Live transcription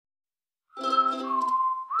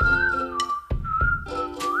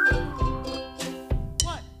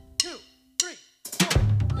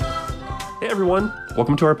everyone.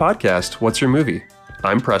 Welcome to our podcast, What's Your Movie?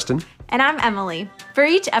 I'm Preston. And I'm Emily. For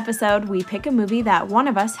each episode, we pick a movie that one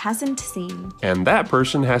of us hasn't seen. And that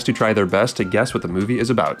person has to try their best to guess what the movie is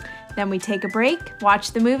about. Then we take a break,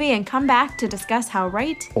 watch the movie, and come back to discuss how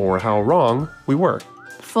right or how wrong we were.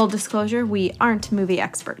 Full disclosure, we aren't movie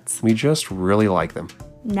experts. We just really like them.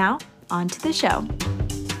 Now, on to the show.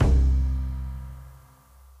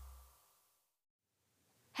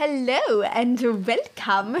 Hello and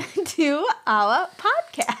welcome to our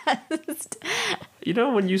podcast. You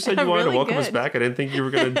know, when you said you wanted to welcome us back, I didn't think you were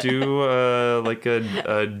going to do like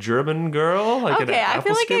a German girl. Like okay, I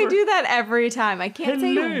feel like I do that every time. I can't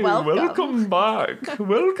say welcome. Welcome back.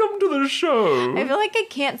 Welcome to the show. I feel like I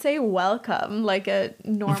can't say welcome like a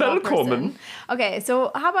normal person. Okay,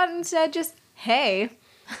 so how about instead just hey?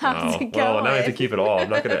 How's it going? Well, now I have to keep it all. I'm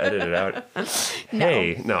not going to edit it out.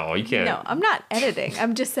 Hey, no, you can't. No, I'm not editing.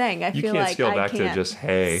 I'm just saying. I feel like I scale back can't to just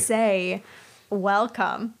hey. Say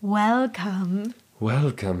welcome. Welcome.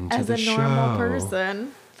 Welcome to the show. As a normal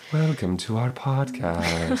person. Welcome to our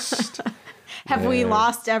podcast. Have we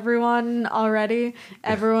lost everyone already?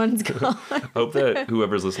 Everyone's gone. Hope that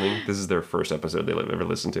whoever's listening, this is their first episode they've ever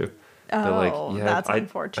listened to. They're like, yeah, that's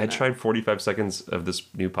unfortunate. I tried 45 seconds of this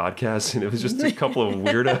new podcast, and it was just a couple of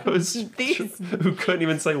weirdos who couldn't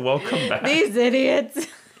even say welcome back. These idiots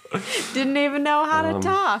didn't even know how to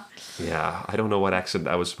talk. Yeah, I don't know what accent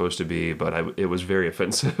I was supposed to be, but it was very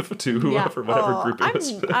offensive to whoever, whatever group it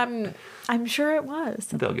was. I'm sure it was.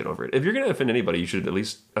 They'll get over it. If you're going to offend anybody, you should at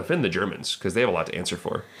least offend the Germans, because they have a lot to answer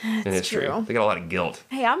for in history. True. They got a lot of guilt.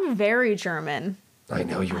 Hey, I'm very German. I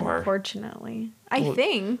know you are. Unfortunately. I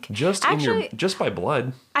think. Just by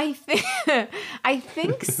blood. I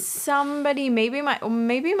think somebody, maybe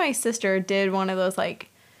my sister did one of those like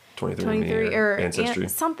 23 or Ancestry.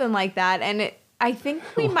 Something like that. And I think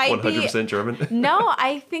we might 100% be 100% German. No,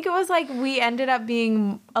 I think it was like we ended up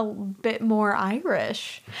being a bit more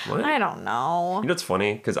Irish. What? I don't know. You know what's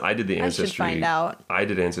funny? Because I did the Ancestry. I should find out. I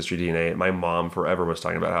did Ancestry DNA. My mom forever was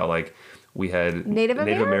talking about how like we had Native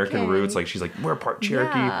American roots. Like she's like, we're part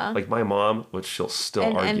Cherokee. Yeah. Like my mom, which she'll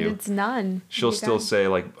still argue. And it's none. She'll still say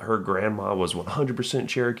like her grandma was 100%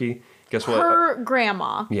 Cherokee. Guess what? Her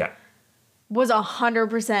grandma. Yeah. Was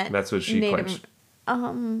 100%. That's what she Native,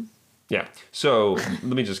 claims. Yeah. So let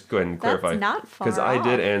me just go ahead and clarify. That's not far because I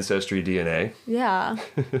did Ancestry DNA. Yeah.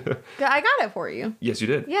 I got it for you. Yes, you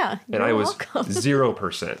did. Yeah. And I was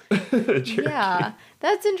 0% Cherokee. Yeah.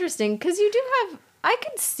 That's interesting because you do have. I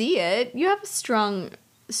can see it. You have a strong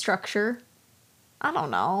structure. I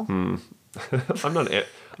don't know. I'm not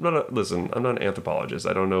an anthropologist.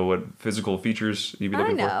 I don't know what physical features you'd be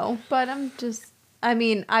looking for. I know, but I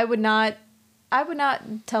mean, I would not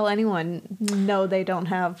tell anyone no, they don't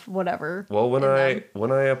have whatever. Well, when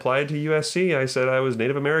I applied to USC, I said I was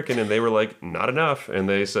Native American, and they were like, not enough, and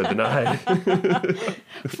they said denied.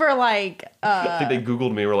 For like, I think they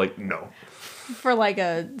Googled me and were like, no. For like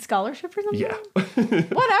a scholarship or something? Yeah.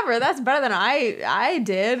 Whatever. That's better than I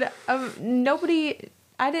did.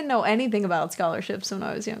 I didn't know anything about scholarships when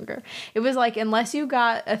I was younger. It was like, unless you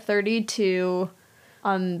got a 32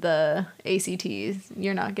 on the ACTs,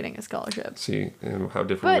 you're not getting a scholarship. See how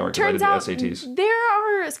different we are because I did the SATs.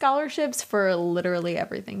 There are scholarships for literally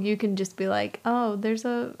everything. You can just be like, oh,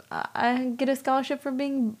 I get a scholarship for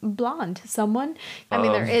being blonde. Someone? I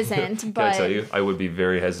mean, there isn't, but... Can I tell you, I would be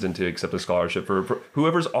very hesitant to accept a scholarship for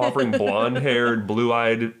whoever's offering blonde-haired,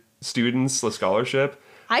 blue-eyed students a scholarship.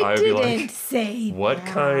 I didn't say what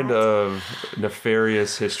kind of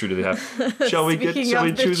nefarious history do they have? Shall we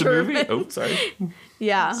choose a movie? Oh, sorry.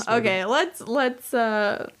 Yeah. Okay. Let's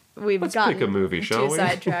gotten pick a movie, shall we?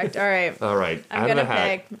 Sidetracked. All right. All right. I'm gonna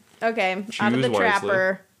pick. Okay. Choose out of the wisely.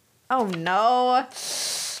 Trapper. Oh no.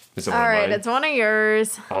 All right. It's one of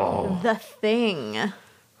yours. Oh. The Thing.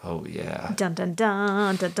 Oh yeah. Dun dun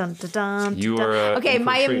dun dun dun dun dun. You are okay.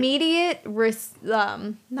 My immediate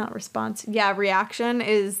reaction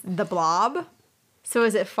is The Blob. So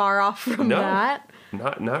is it far off from that?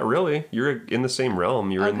 Not really. You're in the same realm.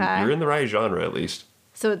 You're in the right genre at least.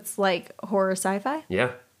 So it's like horror sci-fi?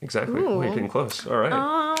 Yeah, exactly. Ooh. We're getting close. All right.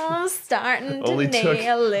 Oh, starting to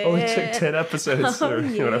nail it. Only took 10 episodes. Oh,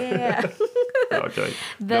 yeah. Okay.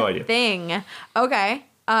 No idea. The Thing. Okay.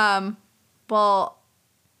 Well,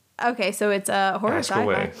 okay, so it's a horror sci-fi.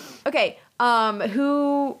 Away. Okay.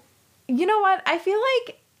 Who, you know what? I feel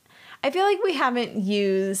like we haven't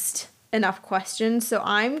used enough questions, so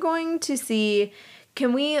I'm going to see,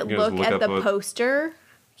 can we look at the poster?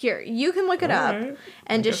 Here, you can look it up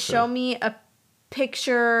and just show me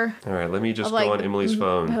picture All right, let me just of, like, go on Emily's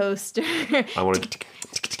phone. poster. I want to.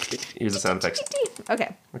 Here's the sound effects.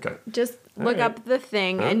 Okay. Okay. Just look right. up the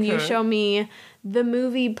thing and you Okay. show me the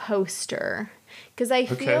movie poster. Because I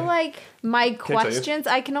Okay. feel like my Can't tell you. questions,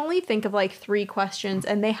 I can only think of like 3 questions,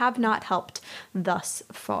 and they have not helped thus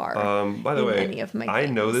far. By the in way, any of my I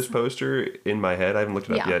know things. this poster in my head. I haven't looked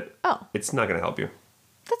it up Yeah. yet. Oh. It's not going to help you.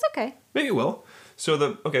 That's okay. Maybe it will.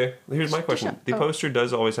 So here's my question. The oh. poster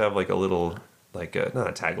does always have like a little, like not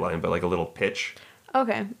a tagline, but like a little pitch.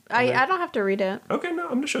 Okay. I don't have to read it. Okay, no,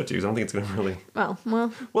 I'm gonna show it to you 'cause I don't think it's gonna really. Oh,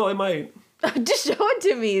 well, Well, it might just show it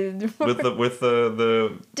to me. with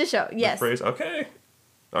the Just show. Yes. phrase. Okay,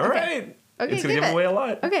 all Okay. right. Okay, It's gonna give give it. away a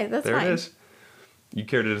lot. Okay, that's there fine. it is. You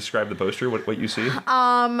care to describe the poster? What you see?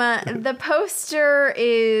 The poster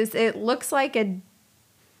is, it looks like a, maybe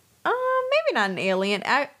not an alien,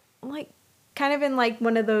 like kind of in like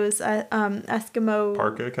one of those Eskimo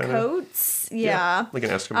Parka kinda? coats. Yeah. like an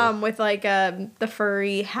Eskimo. With like the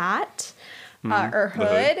furry hat or the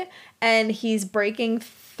hood. hood, and he's breaking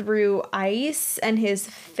through ice, and his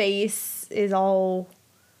face is all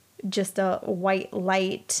just a white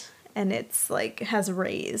light. And it's like has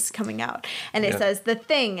rays coming out, and it Yeah. says The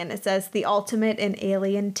Thing, and it says the ultimate in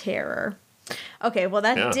alien terror. Okay, well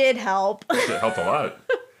that Yeah. did help. It helped a lot.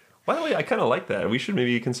 By the way, I kind of like that. We should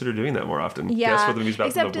maybe consider doing that more often. Yeah, Guess what the movie's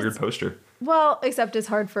about from except the weird it's- poster. Well, except it's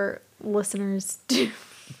hard for listeners to.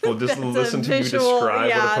 Well, just That's a listen to you visual- describe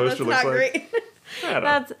yeah, what a poster that's looks not like. Great. I don't know.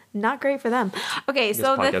 That's not great for them. Okay, This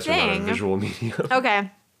so The podcast is not a Thing. visual medium.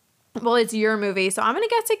 Okay, well, it's your movie, so I'm gonna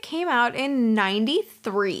guess it came out in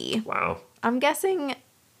 '93. Wow, I'm guessing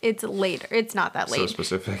it's later. It's not that so late.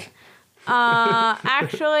 specific.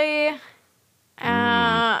 Actually,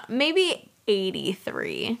 maybe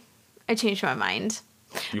 83. I changed my mind.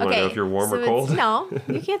 You want to know if you're warm so or cold? No,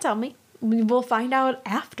 you can't tell me. We'll find out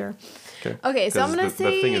after. Okay, so I'm 'Cause gonna the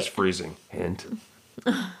say. thing is freezing. Hint.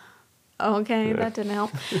 Okay, that didn't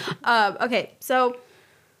help. Okay, so,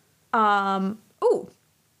 I'm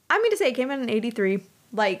gonna say it came out in 83.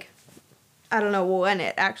 Like, I don't know when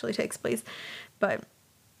it actually takes place, but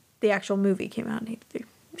the actual movie came out in 83.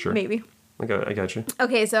 Sure. Maybe. I got you.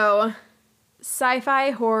 Okay, so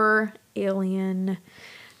sci-fi horror alien.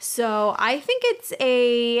 So I think it's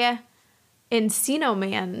a Encino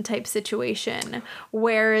Man type situation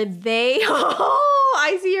where they. Oh,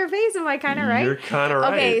 I see your face. Am I kind of right? You're kind of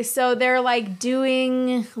right. Okay, so they're like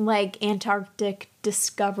doing like Antarctic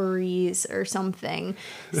discoveries or something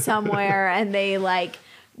somewhere, and they like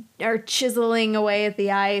are chiseling away at the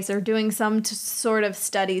ice or doing some sort of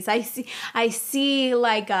studies. I see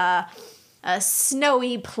like a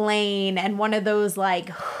snowy plane and one of those like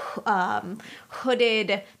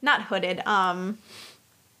hooded, not hooded, I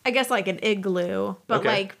guess like an igloo, but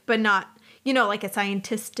Okay. but not, like a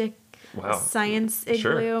scientific Wow. science igloo.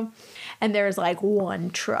 Sure. And there's like one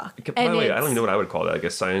truck. By and the way, I don't it's even know what I would call that. Like a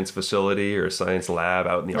science facility or a science lab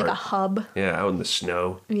out in the like a art. hub. Yeah, out in the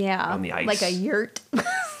snow. Yeah. On the ice. Like a yurt.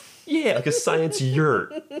 Yeah, like a science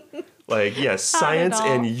yurt. Like, yeah, science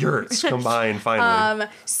all. and yurts combined finally.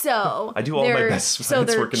 So I do all my they're- best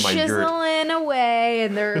science work in my yurt. So they're chiseling away,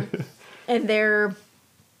 and they're and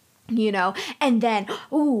then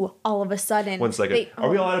all of a sudden. One second. they- Are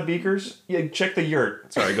we all out of beakers? Yeah, check the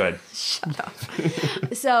yurt. Sorry, go ahead.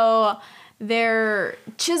 So they're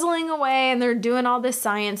chiseling away, and they're doing all this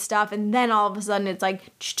science stuff, and then all of a sudden it's like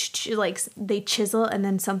they chisel, and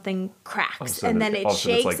then something cracks, and then it all of a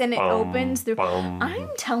sudden it's shakes, like, and it bum, opens through. bum. I'm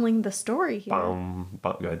telling the story here. Go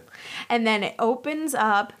ahead. And then it opens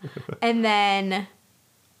up, and then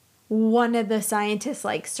one of the scientists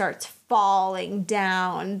like starts falling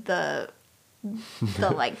down the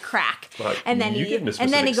like crack, But and then you get into he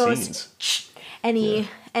specific goes, scenes. and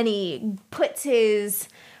he puts his,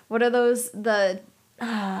 what are those, the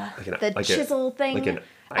chisel thing, like an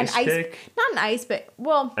ice pick? not an ice pick,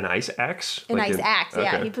 well, An ice axe? an Like ice axe,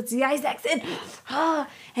 yeah. okay. He puts the ice axe in, and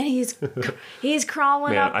he's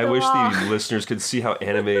crawling Man, up the I wish wall. the listeners could see how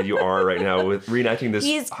animated you are right now with reenacting this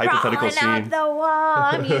He's hypothetical crawling scene. up the wall.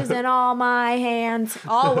 I'm using all my hands,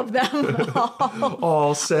 all of them.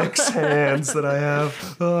 All 6 hands that I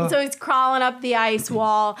have. So he's crawling up the ice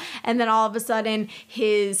wall, and then all of a sudden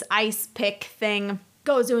his ice pick thing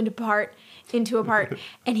goes into a part,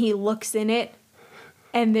 and he looks in it,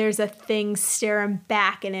 and there's a thing staring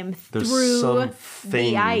back at him There's through something.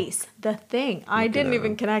 the ice. The Thing. I didn't at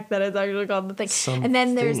even him. connect that it's actually called The Thing. And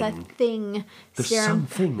then there's a Something. thing There's staring.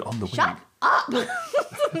 something on the wing. Shut up!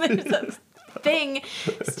 There's a thing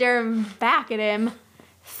staring back at him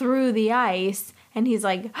through the ice, and he's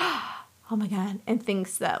like, oh my god, and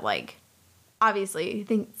thinks that, like, obviously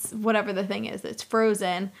thinks whatever the thing is, it's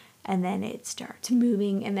frozen, and then it starts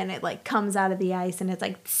moving, and then it like comes out of the ice, and it's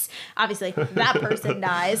like, tss. Obviously that person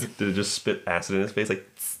dies. Did it just spit acid in his face? Like,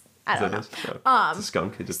 tss? I Is don't that know. it? No, it's a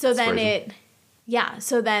skunk. It just So then sprays him.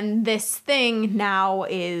 so then this thing now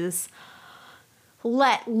is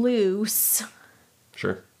let loose,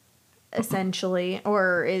 Sure. essentially,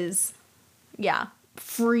 or is,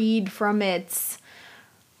 freed from its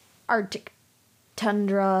Arctic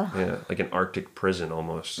tundra. Yeah, like an Arctic prison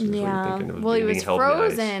almost. Is what you're Yeah. thinking of Well, he being was held in the ice.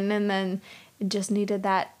 frozen, and then it just needed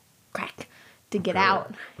that crack to get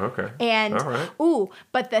out. Okay. And all right.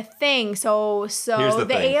 but the thing, so Here's the the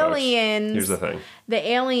thing, folks. aliens, Here's the thing. the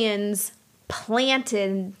aliens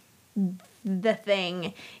planted the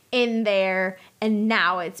thing in there, and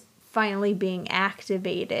now it's finally being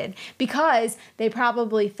activated because they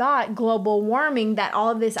probably thought global warming, that all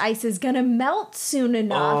of this ice is gonna melt soon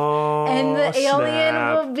enough, and the alien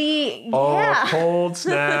snap. will be Oh, cold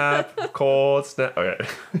snap. Cold snap. Okay.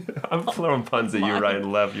 I'm throwing puns at you right and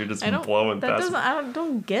left. You're just blowing past. I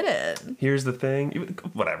don't get it. Here's the thing.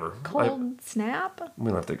 Whatever. Cold snap. We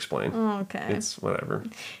don't have to explain. Okay. It's whatever.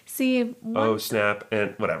 See. Oh, snap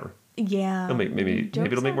and whatever. Yeah. Maybe Jokes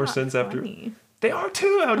it'll make are more not sense after. funny. They are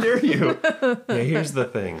too. How dare you? Yeah, here's the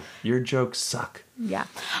thing. Your jokes suck. Yeah.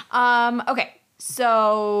 Okay.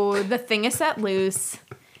 So the thing is set loose.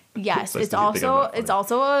 Yes. Nice It's to think I'm also not funny. it's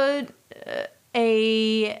also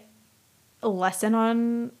a lesson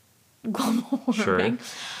on global warming.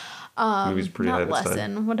 Sure. Movie's pretty ahead Not of its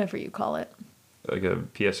lesson, time. whatever you call it. Like a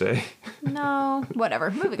PSA. No, whatever.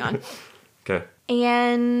 Moving on. Okay.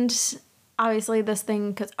 And obviously this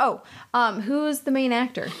thing, because who's the main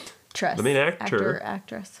actor? The main actor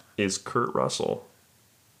actress. is Kurt Russell,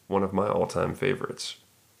 one of my all-time favorites.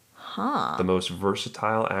 Huh. The most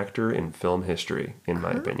versatile actor in film history, in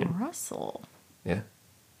my opinion. Russell. Yeah.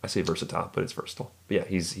 I say versatile, but it's versatile. But yeah,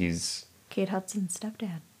 he's Kate Hudson's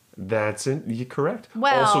stepdad. that's it. You're correct.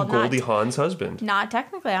 Well, also not- Goldie Hawn's husband. Not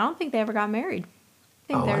technically. I don't think they ever got married. I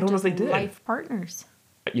think Oh, I they're don't know just if they did. life partners.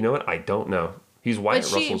 You know what? I don't know. He's Wyatt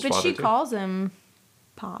Russell's But father she too. calls him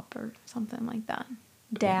Pop or something like that.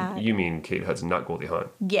 Dad. You mean Kate Hudson, not Goldie Hawn.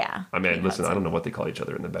 Yeah. I mean, Kate listen, I Hudson. don't know what they call each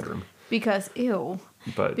other in the bedroom, Because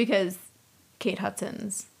but because Kate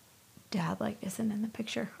Hudson's dad isn't in the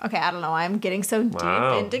picture. Okay, I don't know. I'm getting so deep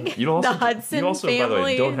wow. into You also, the Hudson you also, family by the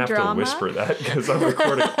way, don't have drama. to whisper that because I'm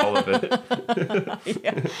recording all of it.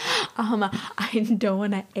 Yeah. I don't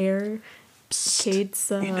want to air Kate's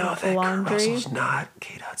Kurt laundry. Russell's not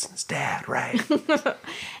Kate Hudson's dad, right?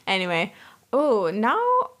 Anyway, now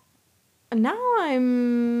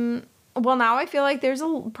I feel like there's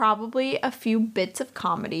probably a few bits of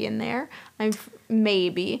comedy in there.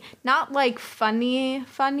 Maybe not funny,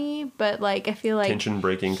 but I feel like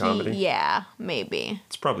Tension-breaking comedy. Yeah, maybe.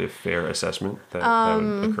 It's probably a fair assessment that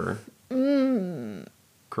would occur.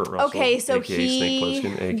 Kurt Russell, Okay, so aka he Snake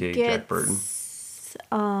Plissken, aka Jack Burton, gets,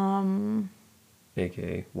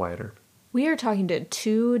 aka Wyatt Earp. we are talking to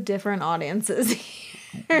two different audiences.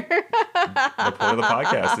 The point of the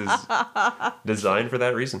podcast is designed for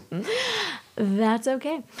that reason. That's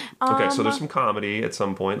okay. Okay, so there's some comedy at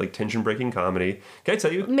some point, like tension-breaking comedy. Can I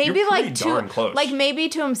tell you? Maybe you're pretty darn close. maybe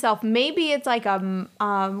to himself. Maybe it's like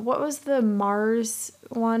what was the Mars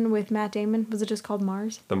one with Matt Damon? Was it just called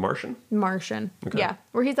Mars? The Martian. Martian. Okay. Yeah,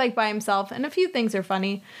 where he's by himself, and a few things are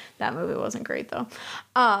funny. That movie wasn't great though.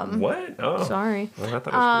 What? Oh, Sorry. well, I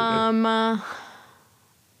thought it was pretty good.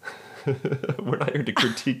 We're not here to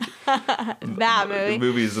critique That movie.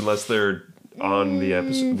 movies unless they're on the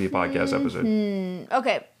episode, the podcast episode.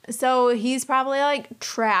 Okay, so he's probably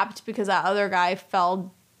trapped because that other guy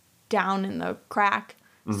fell down in the crack.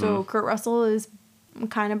 Mm-hmm. So Kurt Russell is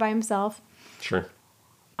kind of by himself. Sure.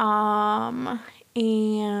 And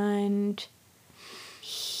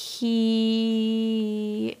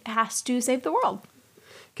he has to save the world.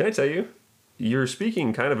 Can I tell you? You're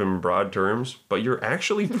speaking kind of in broad terms, but you're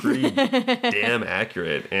actually pretty damn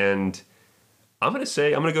accurate. And I'm gonna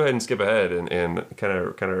go ahead and skip ahead and kind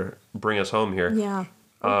of bring us home here. Yeah.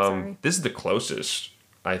 Sorry. This is the closest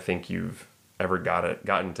I think you've ever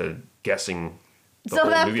gotten to guessing. The So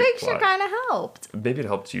whole that movie picture plot. kind of helped. Maybe it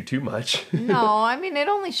helped you too much. No, I mean, it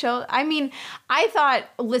only showed. I mean, I thought,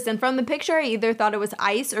 listen, from the picture, I either thought it was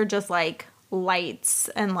ice or just lights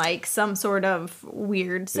and some sort of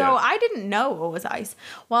weird. So Yeah. I didn't know it was ice.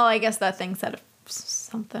 Well, I guess that thing said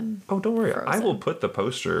something. Oh, don't worry. I Frozen. will put the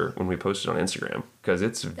poster when we post it on Instagram because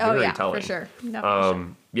it's very telling. for sure. No, for sure.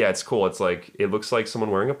 Yeah, it's cool. It's it looks like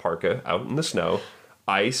someone wearing a parka out in the snow.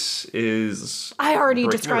 Ice is. I already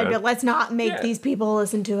breaking described around. it. Let's not make Yeah. these people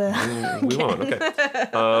listen to it. We won't. Okay.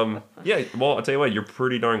 Yeah. Well, I'll tell you what. You're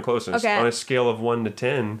pretty darn close. Okay. On a scale of 1 to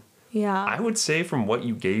 10, Yeah. I would say from what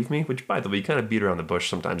you gave me, which by the way, you kind of beat around the bush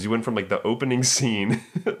sometimes. You went from like the opening scene,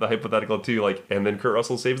 the hypothetical, to like, and then Kurt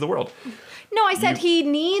Russell saves the world. No, I said he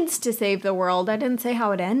needs to save the world. I didn't say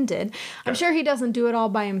how it ended. I'm sure he doesn't do it all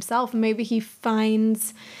by himself. Maybe he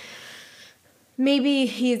finds... Maybe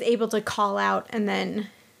he's able to call out and then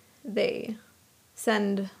they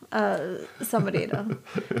send somebody to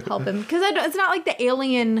help him. Because it's not like the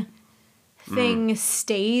alien thing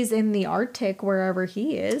stays in the Arctic wherever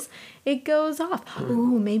he is. It goes off.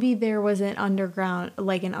 Ooh, maybe there was an underground,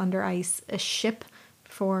 like an under ice, a ship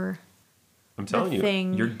for... I'm telling you,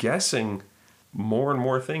 thing. you're guessing more and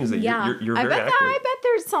more things that Yeah, you're very accurate. I bet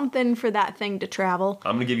there's something for that thing to travel.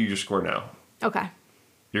 I'm gonna give you your score now. Okay.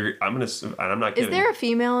 I'm not kidding. Is there a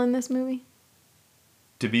female in this movie?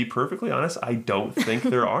 To be perfectly honest, I don't think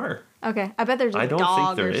there are. Okay. I bet there's a I don't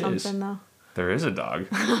dog think there or is. something, though. There is a dog.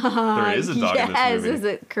 There is a dog in this movie. Is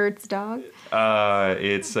it Kurt's dog?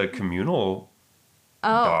 It's a communal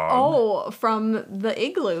dog. Oh, from the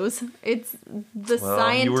igloos. It's the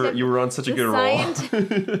scientific... You were on such a good roll.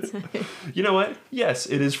 You know what? Yes,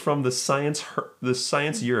 it is from the science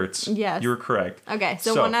yurts. Yes. You're correct. Okay,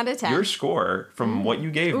 so 1 out of 10. Your score from what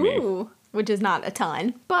you gave me. Ooh, which is not a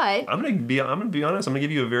ton, but... I'm gonna be honest. I'm gonna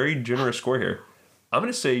give you a very generous score here. I'm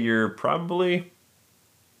gonna say you're probably...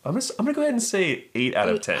 I'm gonna go ahead and say 8 out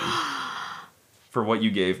of 10 for what you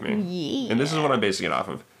gave me. Yeah. And this is what I'm basing it off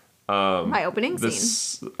of. My opening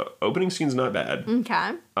scene. Opening scene's not bad.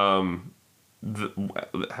 Okay.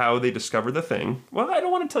 How they discover the thing. Well, I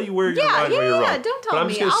don't want to tell you where you're right, where you're wrong. Yeah, don't tell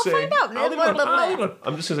me. I'll find out.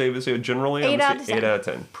 I'm just going to say generally, 8 I'm going to say 8 out of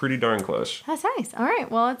 10. Pretty darn close. That's nice. All right,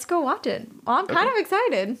 well, let's go watch it. Well, I'm kind of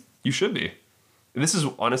excited. You should be. This is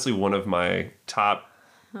honestly one of my top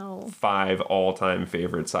 5 all-time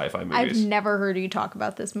favorite sci-fi movies. I've never heard you talk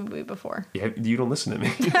about this movie before. Yeah, you don't listen to me.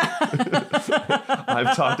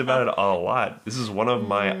 I've talked about it a lot. This is one of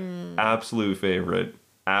my absolute favorite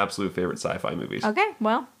sci-fi movies. Okay,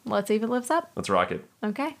 well, let's see if it lives up. Let's rock it.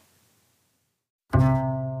 Okay.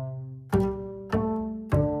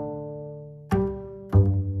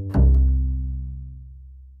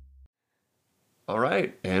 All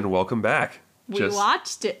right, and welcome back. We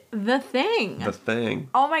watched it. The Thing. The Thing.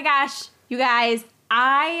 Oh my gosh, you guys,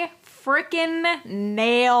 I freaking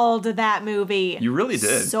nailed that movie. You really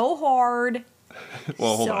did. So hard.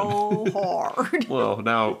 Well, hold on. So hard. Well,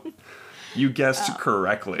 now you guessed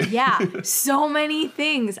correctly. Yeah, so many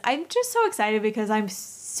things. I'm just so excited because I'm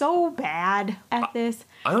so bad at this.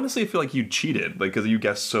 I honestly feel like you cheated, like, because you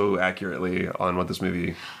guessed so accurately on what this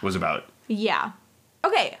movie was about. Yeah.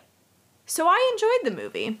 Okay. So I enjoyed the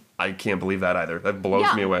movie. I can't believe that either. That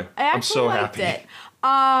blows me away. I'm so happy. It.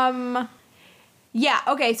 Yeah.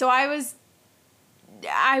 Okay. So I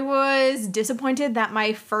was disappointed that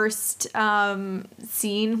my first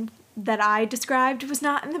scene that I described was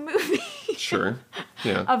not in the movie. Sure.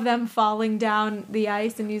 Yeah. Of them falling down the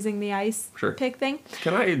ice and using the ice pick thing.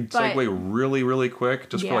 Can I segue really, really quick,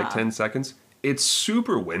 just for like 10 seconds? It's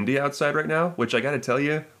super windy outside right now, which I gotta tell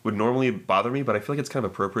you would normally bother me, but I feel like it's kind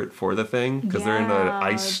of appropriate for the thing because they're in the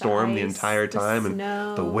ice storm the entire time and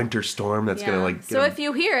the winter storm that's gonna like. So if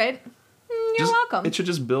you hear it, you're welcome. It should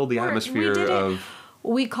just build the atmosphere of.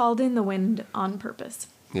 We called in the wind on purpose.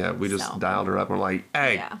 Yeah, we just dialed her up and we're like,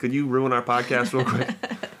 hey, could you ruin our podcast real quick?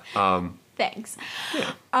 Thanks.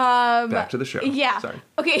 Yeah. Back to the show. Yeah. Sorry.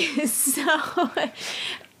 Okay,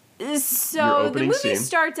 so the movie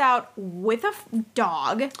starts out with a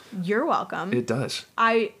dog. You're welcome. It does.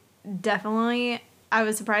 I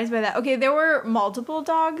was surprised by that. Okay, there were multiple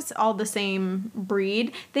dogs, all the same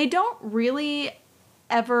breed. They don't really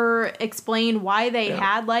ever explain why they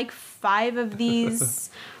had like 5 of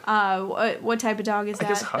these. What type of dog is that? I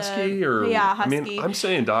guess husky husky. I mean, I'm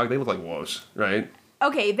saying dog. They look like wolves, right?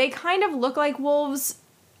 Okay, they kind of look like wolves.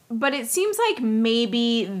 But it seems like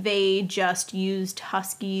maybe they just used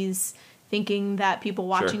huskies thinking that people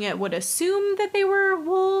watching it would assume that they were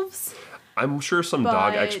wolves. I'm sure some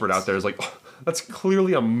dog expert out there is like, oh, that's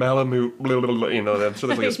clearly a Malamute, you know, I'm sure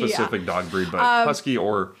there's like a specific dog breed, but husky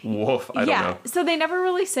or wolf, I don't know. So they never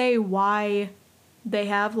really say why they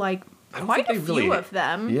have like quite a few of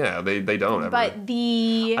them. Yeah, they don't ever. But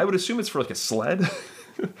I would assume it's for like a sled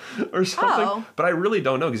or something, but I really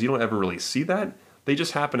don't know because you don't ever really see that. They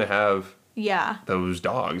just happen to have those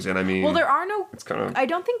dogs, and I mean... Well, there are no... It's kind of... I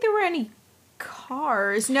don't think there were any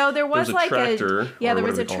cars. No, there was like tractor, there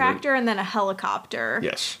was a tractor and then a helicopter.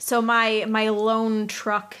 Yes. So my lone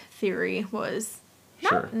truck theory was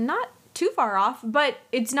not too far off, but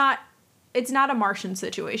it's not a Martian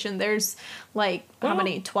situation. There's like, how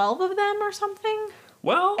many? 12 of them or something?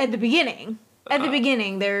 Well... At the beginning,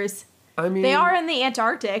 there's... I mean, They are in the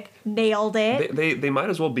Antarctic. Nailed it. They might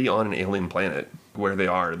as well be on an alien planet where they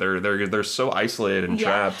are. They're so isolated and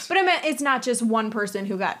trapped. But I meant it's not just one person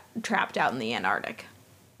who got trapped out in the Antarctic.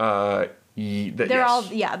 They're all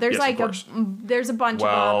there's there's a bunch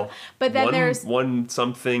of them. But then there's one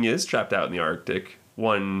something is trapped out in the Arctic.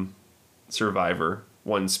 One survivor,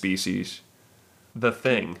 one species. The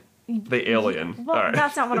Thing. The alien. well, all right.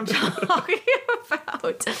 that's not what I'm talking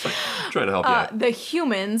about. Trying to help you out. The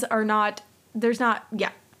humans are not. There's not.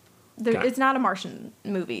 Yeah, it's not a Martian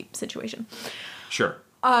movie situation. Sure.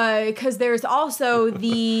 Because there's also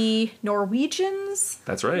the Norwegians.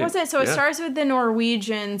 That's right. Was it? So it Yeah. starts with the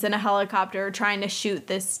Norwegians in a helicopter trying to shoot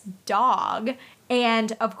this dog,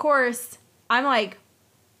 and of course I'm like,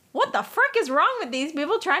 what the frick is wrong with these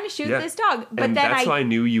people trying to shoot this dog? But and then that's how I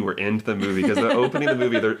knew you were into the movie, because the opening of the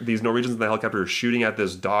movie, these Norwegians in the helicopter are shooting at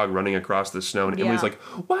this dog running across the snow, and Emily's like,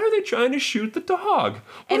 "Why are they trying to shoot the dog?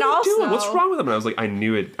 What are they doing? What's wrong with them?" And I was like, "I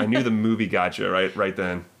knew it. I knew the movie got you right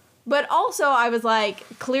then." But also, I was like,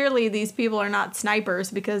 clearly these people are not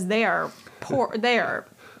snipers because they are poor. They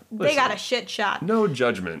got a shit shot. No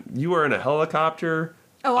judgment. You are in a helicopter.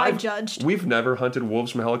 Oh, I've judged. We've never hunted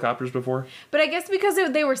wolves from helicopters before. But I guess because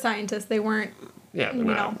they were scientists, they weren't,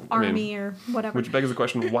 Yeah, army or whatever. Which begs the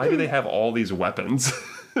question: why do they have all these weapons?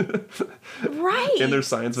 Right. In their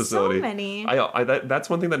science facility. So many. That's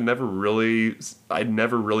one thing that I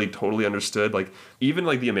never really totally understood. Like, even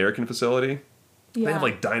like the American facility. Yeah. They have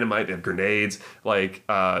like dynamite, they have grenades. Like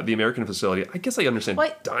the American facility, I guess I understand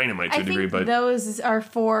dynamite to a degree, but those are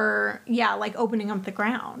for like opening up the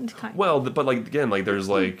ground. Kind of. Well, but like again, like there's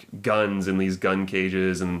like guns in these gun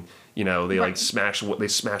cages, and they like smash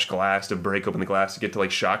glass to break open the glass to get to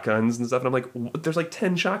like shotguns and stuff. And I'm like, there's like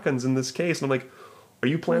 10 shotguns in this case, and I'm like, are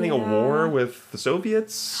you planning a war with the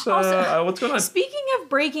Soviets? Also, what's going on? Speaking of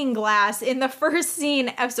breaking glass, in the first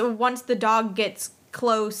scene, so once the dog gets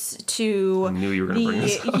close to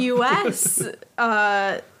the U.S.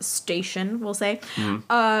 Station, we'll say.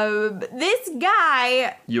 Mm-hmm. This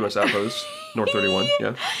guy... U.S. Outpost, North 31,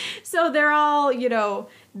 yeah. So they're all,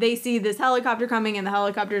 they see this helicopter coming, and the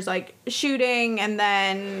helicopter's, like, shooting, and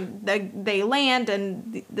then they land,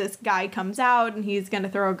 and this guy comes out, and he's going to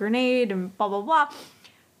throw a grenade, and blah, blah, blah.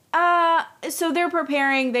 So they're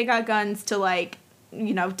preparing. They got guns to, like,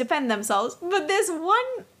 defend themselves. But this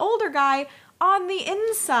one older guy... on the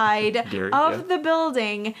inside of the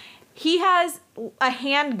building, he has a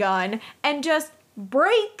handgun and just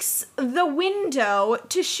breaks the window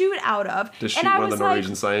to shoot out of. To shoot and I one was of the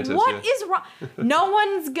Norwegian scientists. What is wrong?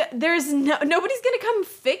 Nobody's gonna come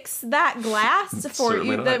fix that glass for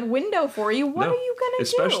you, the window for you. What are you gonna do?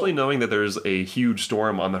 Especially knowing that there's a huge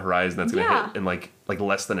storm on the horizon that's gonna hit in like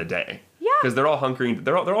less than a day. Yeah. Because they're all hunkering.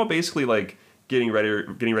 They're all basically like getting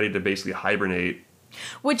ready to basically hibernate.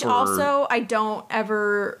 Which also, I don't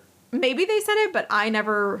ever... Maybe they said it, but I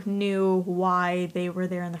never knew why they were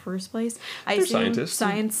there in the first place. They're scientists.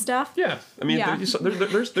 Science stuff. Yeah. I mean,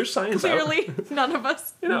 there's science Clearly, none of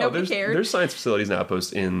us, nobody cared. There's science facilities and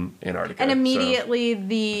outposts in Antarctica. And immediately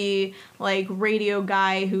the, radio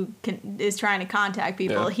guy who is trying to contact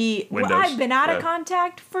people, I've been out of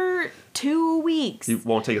contact for 2 weeks. He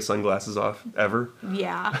won't take his sunglasses off, ever?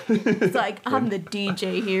 Yeah. It's like, I'm the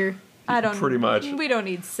DJ here. Pretty much. We don't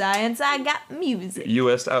need science. I got music.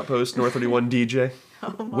 U.S. Outpost North 31 DJ.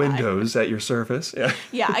 Oh my. Windows at your service. Yeah.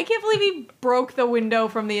 Yeah, I can't believe he broke the window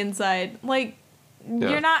from the inside. Like,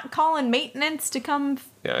 you're not calling maintenance to come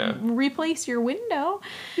replace your window.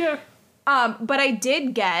 Yeah. But I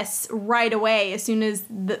did guess right away, as soon as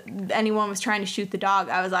anyone was trying to shoot the dog,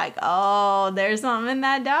 I was like, oh, there's something in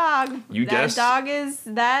that dog.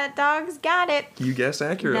 That dog's got it. You guessed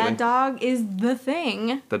accurately. That dog is the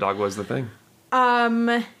thing. The dog was the thing.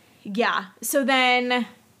 Yeah. So then,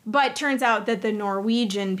 but turns out that the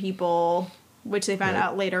Norwegian people, which they found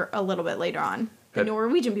out a little bit later on, the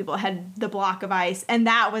Norwegian people had the block of ice, and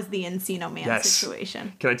that was the Encino Man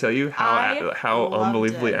situation. Can I tell you how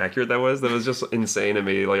unbelievably accurate that was? That was just insane to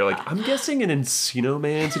me. Like, you're like, I'm guessing an Encino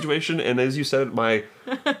Man situation, and as you said, my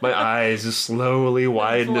eyes just slowly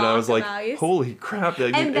widened, and I was like, holy crap!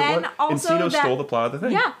 And then also Encino stole the plot of the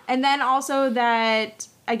thing. Yeah, and then also that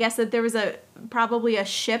I guess that there was probably a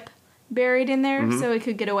ship buried in there, so it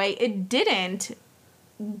could get away. It didn't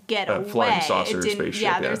get away. Flying saucer spaceship.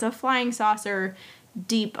 Yeah, there's a flying saucer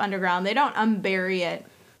deep underground. They don't unbury it.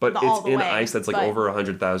 But it's in ice that's like over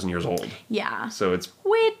 100,000 years old. Yeah. So it's...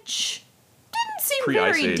 Which didn't seem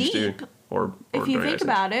pre-ice very age, deep. Dude. Or if you think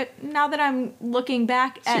about it, now that I'm looking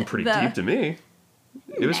back at seemed pretty deep to me.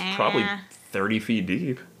 It was probably 30 feet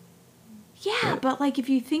deep. Yeah, but like if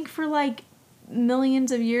you think for like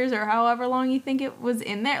millions of years or however long you think it was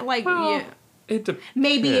in there. Like, Well, it depends.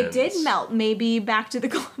 maybe it did melt. Maybe back to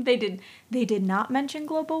the they did not mention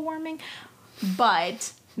global warming,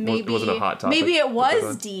 but maybe It wasn't a hot topic maybe it at was the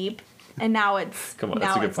time. deep, and now it's Come on, now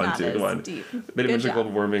that's a good it's pun not too. as Come on. deep. They didn't Good mention job.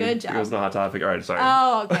 global warming. Good It job. wasn't a hot topic. All right, sorry.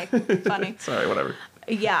 Oh, okay, funny. Sorry, whatever.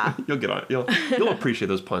 Yeah, You'll get on. You'll appreciate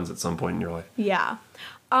those puns at some point in your life. yeah.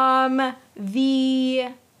 The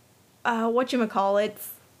whatchamacallits?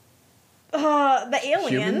 The aliens.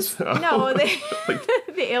 Humans? Oh. No, Like,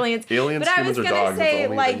 the aliens. aliens, But I was humans, or gonna dogs is the say,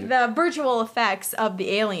 only like, thing- the virtual effects of the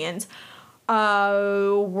aliens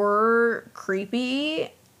were creepy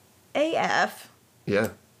AF. Yeah.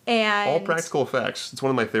 And All practical effects. It's one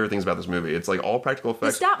of my favorite things about this movie. It's like all practical the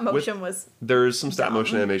effects. stop with- motion was There's some stop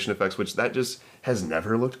motion dumb. animation effects, which that just has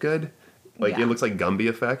never looked good. Like Yeah. it looks like Gumby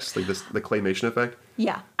effects, like the claymation effect.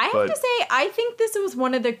 yeah. I have But- to say, I think this was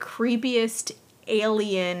one of the creepiest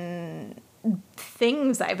alien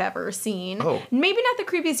things I've ever seen. Oh. Maybe not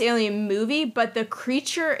the creepiest alien movie, but the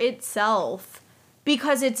creature itself,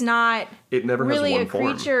 because it's not It never really has a one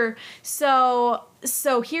form. creature. So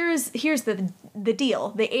here's the deal.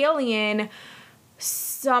 The alien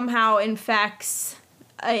somehow infects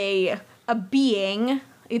a being,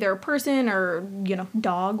 either a person or,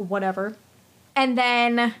 dog, whatever, and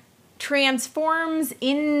then transforms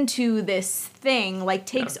into this thing, like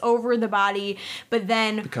takes over the body, but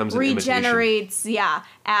then Becomes an regenerates,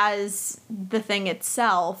 as the thing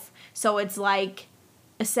itself. So it's like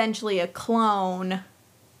essentially a clone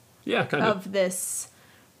Yeah, kind of. of this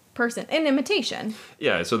person, an imitation.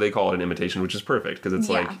 Yeah, so they call it an imitation, which is perfect because it's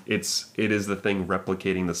Yeah. like it is the thing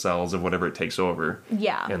replicating the cells of whatever it takes over.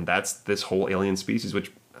 Yeah. And that's this whole alien species,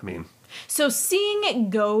 which I mean, So seeing it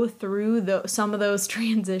go through some of those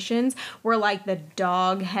transitions, where like the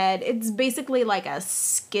dog head, it's basically like a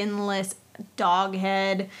skinless dog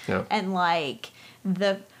head, Yeah. and like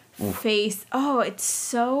the face. Oh, it's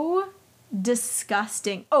so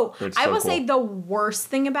disgusting. Oh, It's I so will say cool. the worst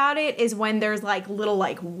thing about it is when there's like little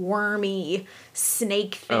like wormy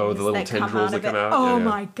snake things Oh, the little that come tendrils out of that it. come out? Oh Yeah, yeah.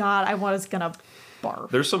 my god, I was gonna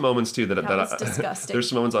barf. there's some moments too that was disgusting. there's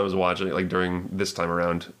some moments I was watching like during this time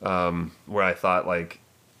around where I thought like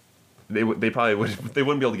they probably wouldn't be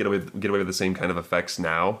able to get away with the same kind of effects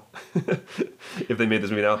now if they made this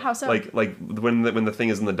movie now. How so? Like when the thing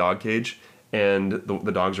is in the dog cage and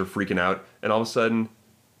the dogs are freaking out and all of a sudden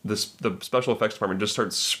the special effects department just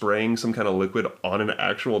starts spraying some kind of liquid on an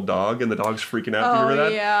actual dog and the dog's freaking out. Do you remember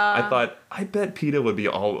that? Yeah. I thought I bet PETA would be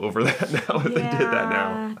all over that now if they did that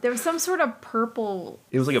now. There was some sort of purple.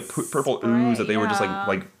 It was like a purple spray, ooze that they were just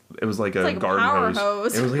like it was like a like a garden power hose.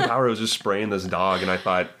 hose. It was like a power hose just spraying this dog, and I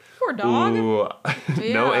thought, Poor dog. ooh,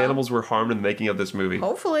 no Yeah. animals were harmed in the making of this movie.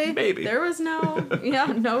 Hopefully. Maybe. There was no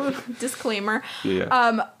disclaimer.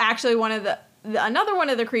 Yeah. Actually, another one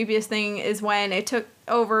of the creepiest thing is when it took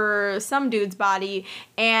over some dude's body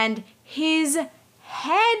and his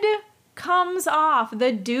head comes off.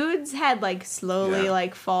 The dude's head like slowly Yeah.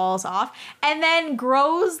 like falls off and then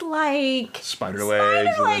grows like Spider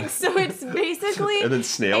legs. and then- so it's basically And then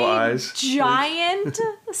snail a eyes. giant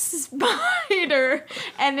spider,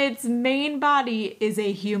 and its main body is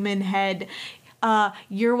a human head.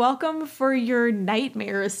 You're welcome for your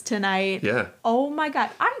nightmares tonight. Yeah. Oh my god,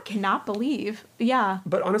 I cannot believe. Yeah.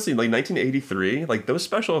 But honestly, like 1983, like those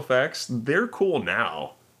special effects, they're cool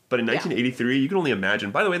now. But in 1983, you can only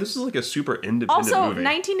imagine. By the way, this is like a super independent Also, movie.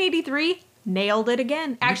 1983 nailed it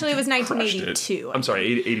again. Actually, it was Crushed it. 1982. I'm sorry,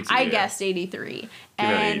 82. I yeah. guessed 83. Give it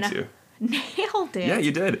And an 82. nailed it. Yeah,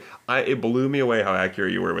 you did. It blew me away how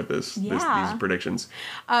accurate you were with Yeah. these predictions.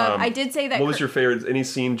 I did say that. What was your favorite? Any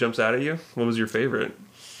scene jumps out at you? What was your favorite?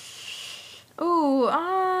 Ooh,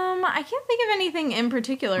 I can't think of anything in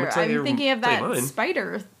particular. Let's say I'm thinking of say that mine.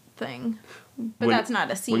 spider thing. But When- that's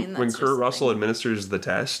not a scene. When that's Kurt just a Russell thing. administers the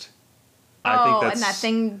test, Oh, I think that's and that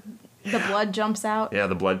thing, the blood jumps out. yeah,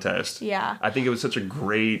 the blood test. Yeah. I think it was such a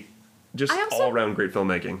great, just I also- all around great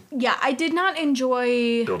filmmaking. Yeah, I did not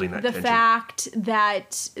enjoy Building that the tension. fact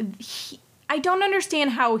that I don't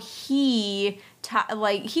understand how he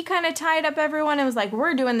kind of tied up everyone and was like,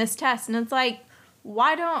 "We're doing this test," and it's like,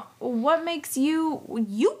 what makes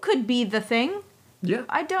you could be the thing? Yeah,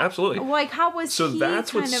 I don't absolutely. like how was So he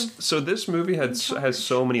that's kind what's of so this movie has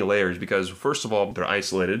so many layers because first of all they're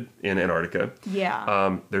isolated in Antarctica.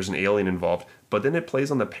 yeah. There's an alien involved, but then it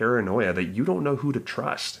plays on the paranoia that you don't know who to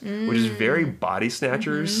trust, which is very Body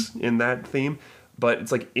Snatchers in that theme. But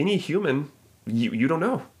it's like any human, you don't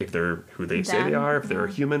know if they're who they say they Them, are, if they're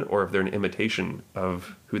a human, or if they're an imitation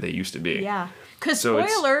of who they used to be. Yeah, because So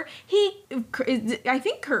it's- spoiler, I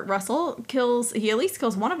think Kurt Russell he at least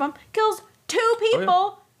kills one of them, kills two Oh,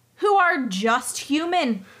 people. who are just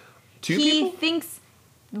human. Two he people? thinks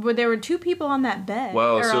there were 2 people on that bed.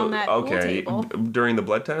 Well, or so on that pool okay, table. during the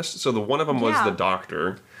blood test, so the one of them was Yeah. the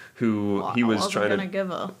doctor who Well, he I was wasn't trying gonna to.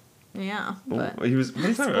 give a but He was. What are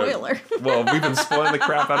you talking about? spoiler. Well, we've been spoiling the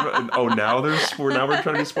crap out of it. Oh, now we're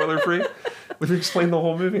trying to be spoiler free. We've explained the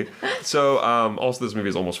whole movie. So, also this movie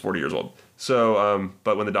is almost 40 years old. So,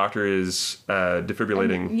 but when the doctor is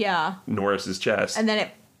defibrillating Yeah. Norris's chest, And then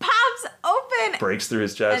it pops open. breaks through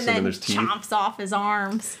his chest, And and then then there's teeth. chomps off his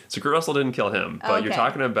arms. So Kurt Russell didn't kill him, but you're Okay.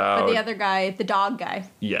 talking about But the other guy, the dog guy.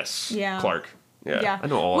 yes, Yeah. Clark. Yeah, I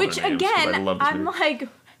know all Which their names, 'cause I again, love this I'm movie. like,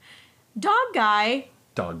 dog guy.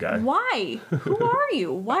 Dog guy. Why? Who are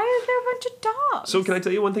you? Why are there a bunch of dogs? So can I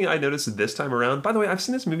tell you one thing I noticed this time around? By the way, I've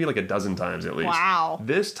seen this movie like a dozen times at least. Wow.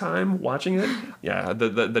 This time watching it, yeah,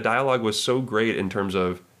 the dialogue was so great in terms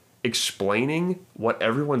of explaining what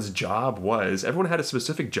everyone's job was. Everyone had a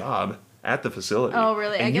specific job at the facility. Oh,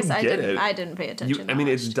 really? And I guess you I get didn't. it. I didn't pay attention. I mean,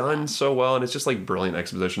 that it's much. done so well, and it's just like brilliant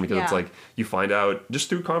exposition because it's Yeah. like you find out just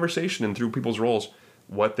through conversation and through people's roles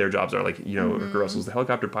what their jobs are. Like, you know, Mm-hmm. Kurt Russell's the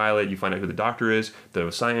helicopter pilot. You find out who the doctor is,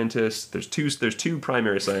 the scientist. There's two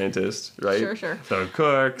primary scientists, right? Sure. The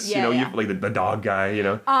cooks, Yeah, you know, yeah. like the dog guy, you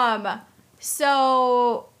know.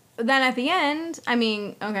 So then at the end, I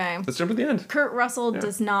mean, okay, Let's jump at the end. Kurt Russell Yeah.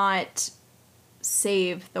 does not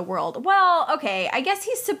save the world. Well, okay, I guess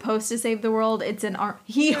he's supposed to save the world. It's an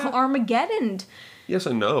Armageddon. Yes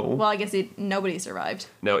and no. Well, I guess nobody survived.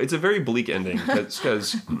 No, it's a very bleak ending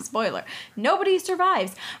because Spoiler. Nobody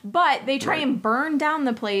survives. But they try Right. and burn down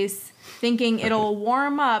the place thinking it'll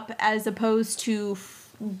warm up as opposed to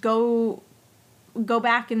go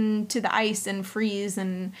back into the ice and freeze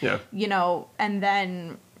and, Yeah. you know, and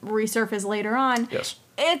then resurface later on. yes.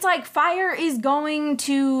 It's like fire is going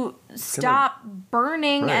to stop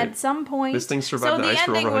burning Right. at some point. This thing survived so the the ice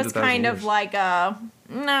for ending over was 100,000 kind of years. like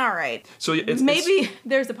all right. So it's Maybe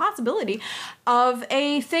there's a possibility of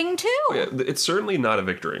a thing too. yeah, it's certainly not a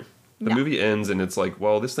victory. The No. movie ends and it's like,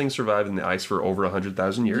 well, this thing survived in the ice for over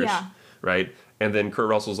 100,000 years, Yeah. right? And then Kurt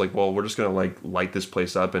Russell's like, well, we're just gonna like light this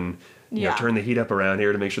place up and you know, Yeah. turn the heat up around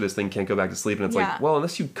here to make sure this thing can't go back to sleep. And it's Yeah. like, well,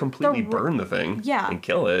 unless you completely The- burn the thing Yeah. and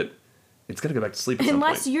kill it, it's gonna go back to sleep at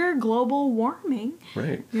Unless some you're global warming, point.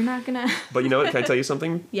 Right. you're not gonna. But you know what? Can I tell you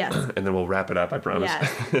something? Yes. And then we'll wrap it up, I promise.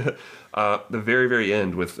 Yes. The very, very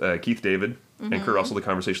end with Keith David and Kurt Russell, the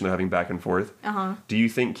conversation they're having back and forth. Uh-huh. Do you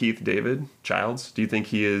think Keith David, Childs, do you think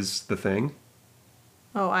he is the thing?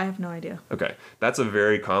 Oh, I have no idea. Okay, that's a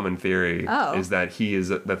very common theory. Oh. Is that he is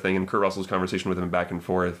the thing? And Kurt Russell's conversation with him back and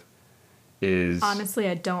forth is Honestly,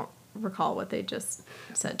 I don't recall what they just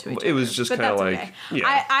said to each other. It was just but kinda that's like- okay.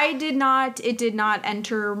 yeah. I did not. It did not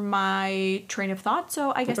enter my train of thought,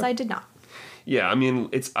 so I guess I did not. yeah. I mean,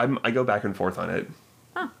 I go back and forth on it.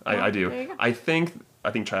 Oh, I well, do. there you go. I think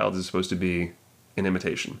Childs is supposed to be an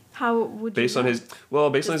imitation How would you based on know? his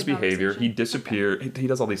Just his the behavior. He conversation? disappeared. He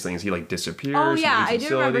does all these things. He like disappears. Oh he yeah, leaves the I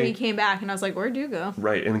do remember facility. he came back, and I was like, "Where'd you go?"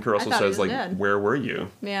 Right, and then Kurt Russell thought he says was like, dead. "Where were you?"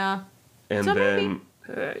 Yeah, And So then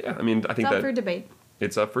yeah, I mean, I think it's up that for debate.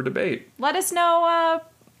 it's up for debate. Let us know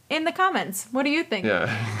in the comments. What do you think?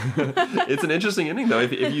 Yeah. It's an interesting ending, though.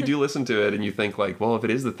 If you do listen to it and you think, like, well, if it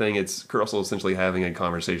is the thing, it's Kurt Russell essentially having a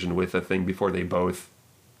conversation with the thing before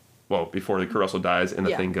before Kurt Russell dies and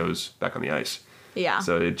the Yeah. thing goes back on the ice. Yeah.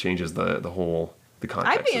 So it changes the context.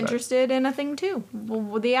 I'd be of that. interested in a thing too.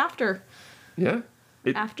 The after. Yeah.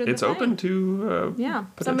 After the it's open thing. to Yeah.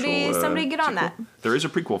 potential, Somebody get on sequel. There is a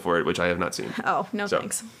prequel for it, which I have not seen. Oh, no So,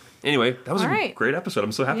 thanks. Anyway, that was All a right. great episode.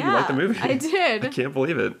 I'm so happy you Yeah, liked the movie. I did. I can't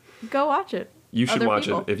believe it. Go watch it. You should Other watch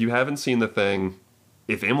people. it. If you haven't seen The Thing,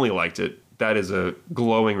 if Emily liked it, that is a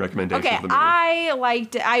glowing recommendation Okay, of the movie. I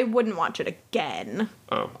liked it. I wouldn't watch it again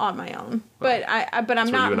Oh. on my own. But I'm where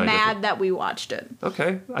not you and I mad differ. that we watched it.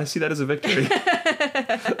 Okay, I see that as a victory.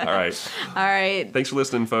 All right. All right. Thanks for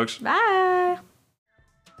listening, folks. Bye.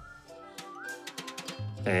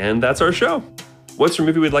 And that's our show. What's Your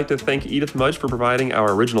Movie? We'd like to thank Edith Mudge for providing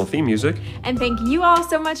our original theme music. And thank you all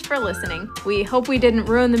so much for listening. We hope we didn't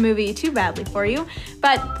ruin the movie too badly for you,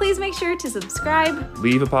 but please make sure to subscribe,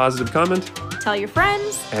 Leave a positive comment, tell your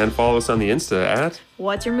friends. and follow us on the Insta at,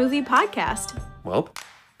 What's Your Movie podcast? well,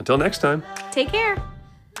 until next time. Take care.